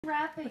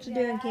Wrapping. What you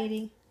doing,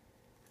 Katie?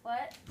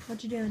 What?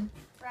 What you doing?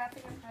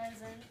 Wrapping a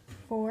present.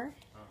 For?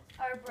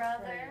 Our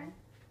brother.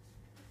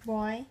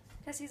 Why?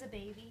 Because he's a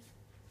baby.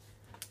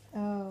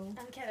 Oh.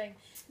 I'm kidding.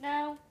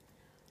 No.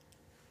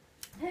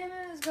 Him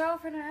and his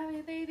girlfriend are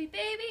having a baby.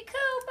 Baby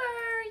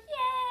Cooper!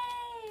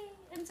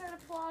 Yay! Insert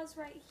applause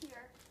right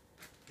here.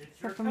 It's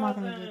your I'm not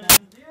gonna do that.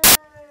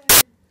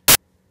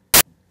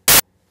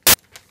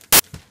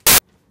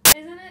 Yay!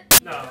 Isn't it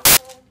beautiful? No.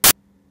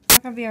 It's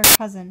not gonna be our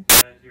cousin.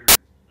 Your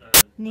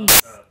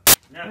Niece.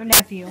 Or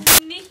nephew.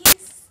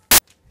 Niece.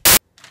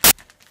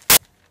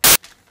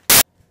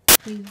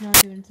 He's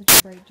not doing such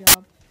a great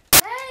job.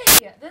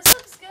 Hey! This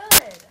looks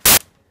good.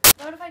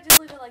 What if I just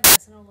leave it like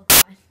this and it'll look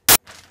fine?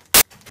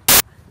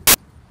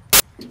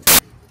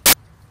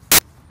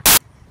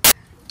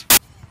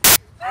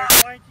 Why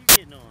aren't you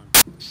getting on?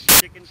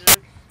 Chicken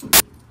too?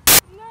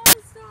 No,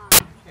 stop.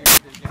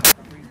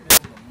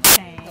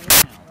 Okay.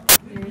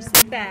 Here's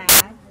the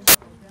bag.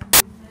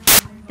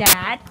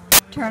 Dad,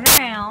 turn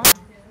around.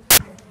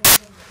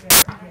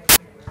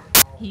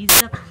 He's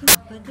the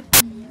papa.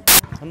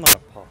 I'm not a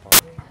papa.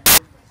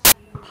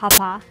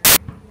 Papa.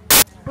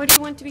 What do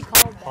you want to be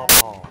called? Dad?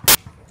 Papa.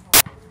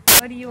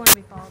 What do you want to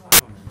be called?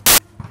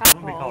 I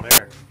want to be called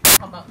Eric.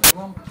 How about the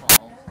grump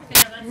ball?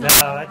 No,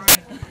 that's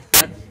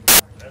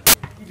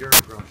you're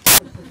a grump.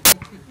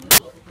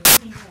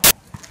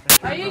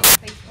 Are you?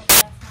 Facebook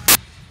last night.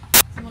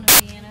 Someone in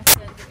Vienna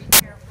said to be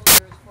careful.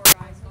 There was 4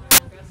 guys going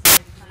around dressed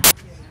like clowns,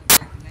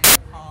 breaking into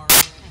cars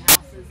and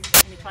houses,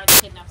 and they tried to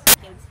kidnap some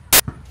kids.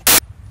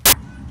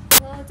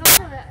 Well, it's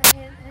also that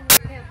Henry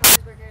can't put his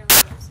burger in the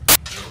lips.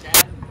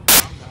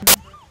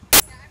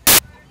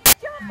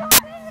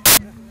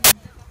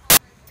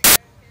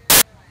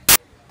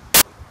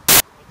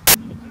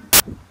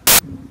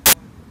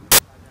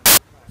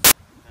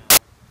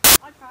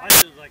 I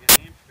just like a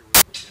hamster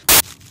with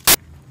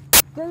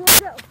Go, go,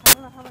 go. I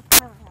don't know how much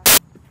time I have.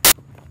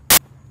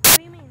 What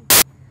do you mean?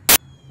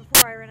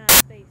 Before I run out of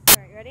space.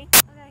 Alright, ready?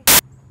 Okay.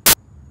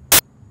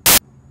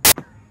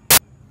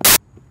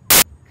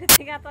 Good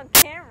thing that's on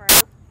camera.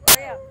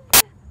 Hurry up.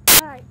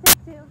 Alright,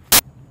 take 2.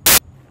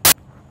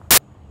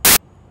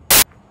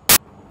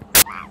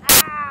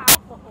 Ow!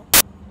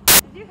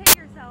 Did you hit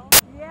yourself?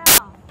 Yeah.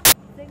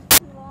 Thing's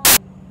too long.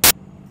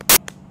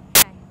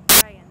 Okay,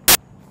 try again.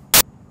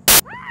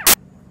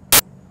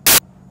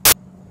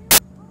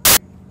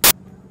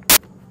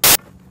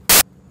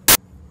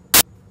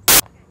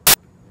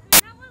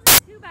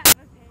 Too bad of a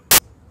pitch.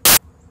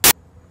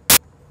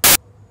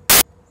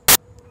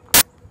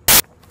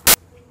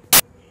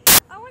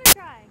 I want to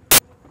try.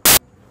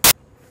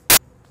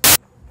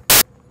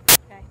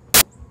 Okay.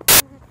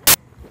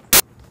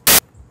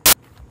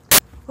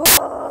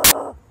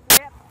 Oh!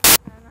 Yep.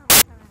 I don't know how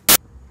much time I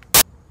have.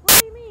 What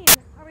do you mean?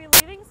 Are we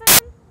leaving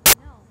soon?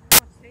 No, how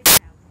much space do you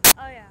have?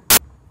 Oh yeah.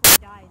 He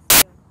dies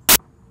too.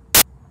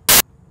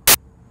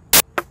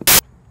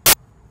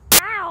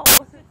 Ow!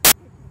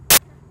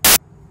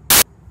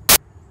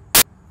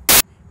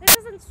 This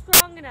isn't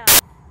strong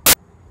enough.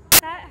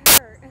 That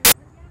hurt.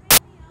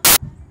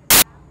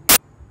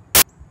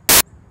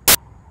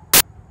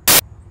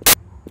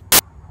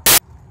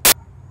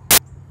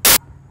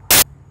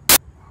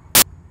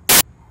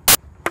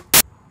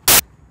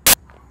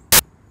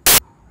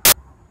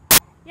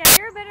 Yeah,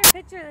 you're a better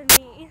pitcher than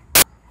me.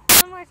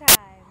 One more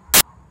time.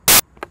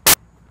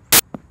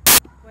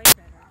 Way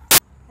better.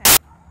 Okay.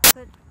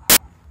 Good.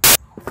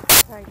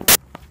 Sorry, dude.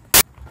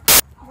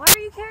 Why are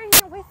you carrying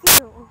it with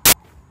you?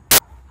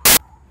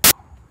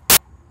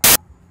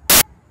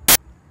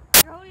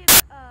 You're holding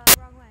it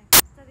wrong way.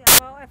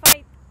 Well, if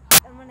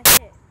I'm gonna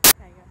hit.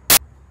 Okay, go.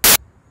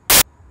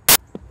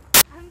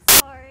 I'm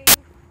sorry.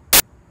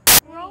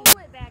 Roll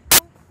it back.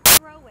 Don't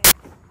throw it.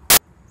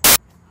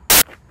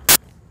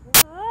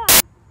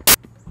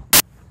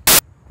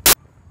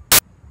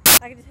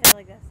 I can just hit it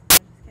like this.